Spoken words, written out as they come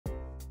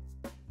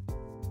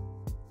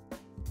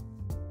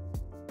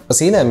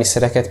Az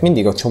élelmiszereket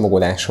mindig a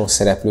csomagoláson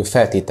szereplő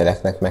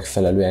feltételeknek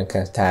megfelelően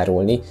kell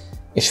tárolni,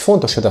 és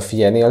fontos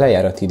odafigyelni a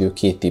lejárati idő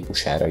két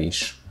típusára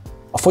is.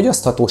 A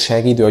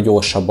fogyaszthatósági idő a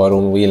gyorsabban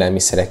romló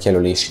élelmiszerek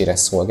jelölésére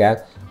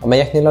szolgál,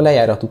 amelyeknél a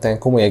lejárat után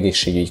komoly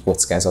egészségügyi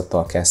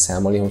kockázattal kell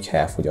számolni, hogyha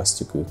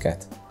elfogyasztjuk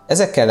őket.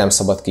 Ezekkel nem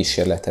szabad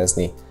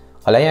kísérletezni.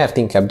 Ha lejárt,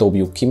 inkább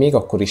dobjuk ki, még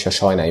akkor is, ha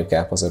sajnáljuk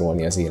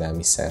elpazarolni az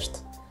élelmiszert.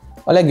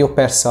 A legjobb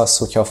persze az,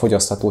 hogyha a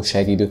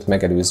fogyaszthatósági időt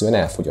megelőzően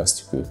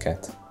elfogyasztjuk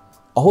őket.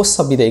 A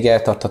hosszabb ideig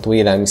eltartható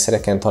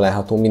élelmiszereken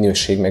található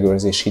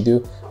minőségmegőrzési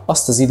idő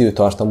azt az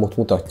időtartamot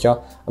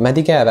mutatja,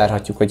 ameddig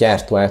elvárhatjuk a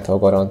gyártó által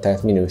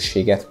garantált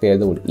minőséget,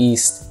 például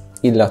ízt,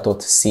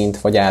 illatot,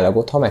 színt vagy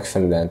állagot, ha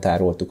megfelelően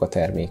tároltuk a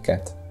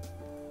terméket.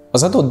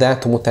 Az adott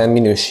dátum után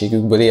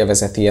minőségükből,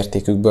 élvezeti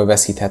értékükből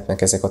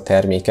veszíthetnek ezek a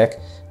termékek,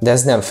 de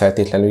ez nem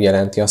feltétlenül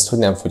jelenti azt, hogy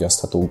nem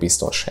fogyaszthatók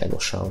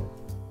biztonságosan.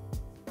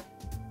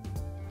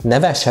 Ne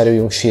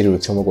vásároljunk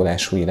sérült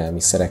csomagolású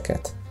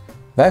élelmiszereket.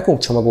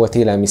 Vákuumcsomagolt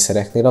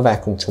élelmiszereknél a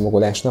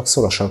vákuumcsomagolásnak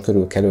szorosan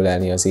körül kell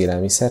ölelni az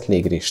élelmiszert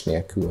légrés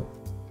nélkül.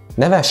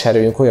 Ne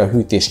vásároljunk olyan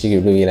hűtést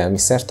igénylő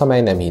élelmiszert,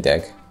 amely nem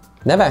hideg.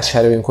 Ne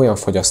vásároljunk olyan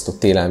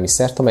fagyasztott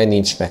élelmiszert, amely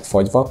nincs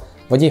megfagyva,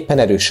 vagy éppen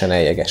erősen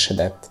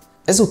eljegesedett.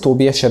 Ez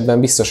utóbbi esetben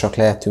biztosak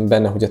lehetünk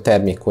benne, hogy a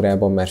termék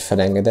korábban már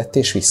felengedett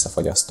és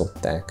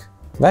visszafagyasztották.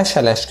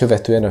 Vásárlást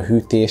követően a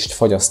hűtést,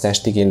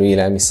 fagyasztást igénylő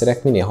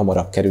élelmiszerek minél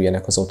hamarabb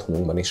kerüljenek az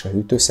otthonunkban és a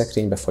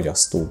hűtőszekrénybe,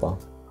 fagyasztóba.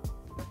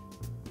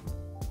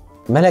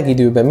 Meleg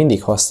időben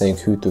mindig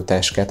használjunk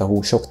hűtőtáskát a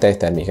húsok,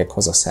 tejtermékek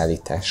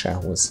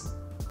hazaszállításához.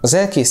 Az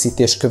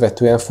elkészítést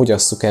követően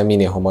fogyasszuk el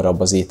minél hamarabb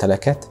az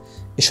ételeket,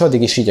 és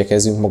addig is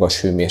igyekezzünk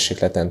magas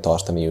hőmérsékleten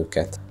tartani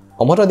őket.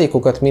 A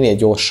maradékokat minél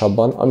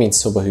gyorsabban, amint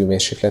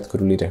szobahőmérséklet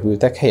körülire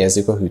hűltek,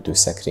 helyezzük a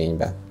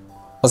hűtőszekrénybe.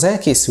 Az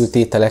elkészült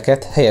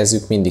ételeket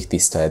helyezzük mindig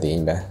tiszta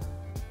edénybe.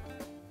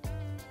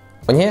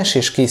 A nyers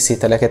és kész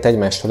ételeket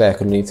egymástól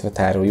elkülönítve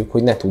tároljuk,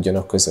 hogy ne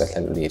tudjanak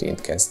közvetlenül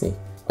érintkezni.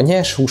 A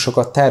nyers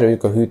húsokat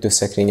tároljuk a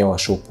hűtőszekrény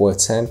alsó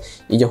polcán,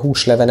 így a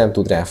húsleve nem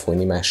tud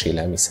ráfolyni más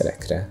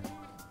élelmiszerekre.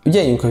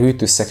 Ügyeljünk a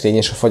hűtőszekrény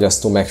és a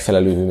fagyasztó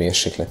megfelelő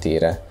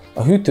hőmérsékletére.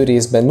 A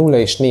hűtőrészben 0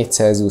 és 4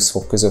 Celsius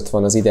fok között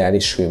van az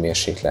ideális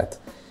hőmérséklet.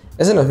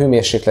 Ezen a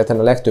hőmérsékleten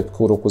a legtöbb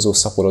kórokozó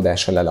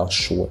szaporodása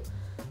lelassul.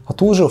 Ha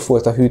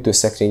túlzsúfolt a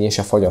hűtőszekrény és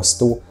a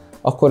fagyasztó,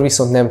 akkor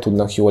viszont nem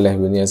tudnak jól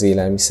lehűlni az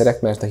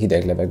élelmiszerek, mert a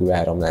hideg levegő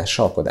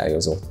áramlása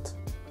akadályozott.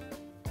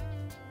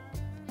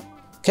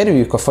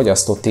 Kerüljük a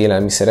fagyasztott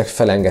élelmiszerek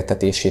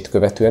felengedtetését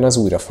követően az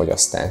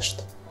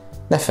újrafagyasztást.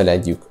 Ne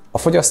feledjük, a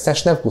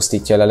fagyasztás nem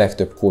pusztítja el a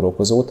legtöbb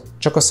kórokozót,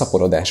 csak a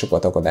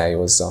szaporodásokat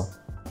akadályozza.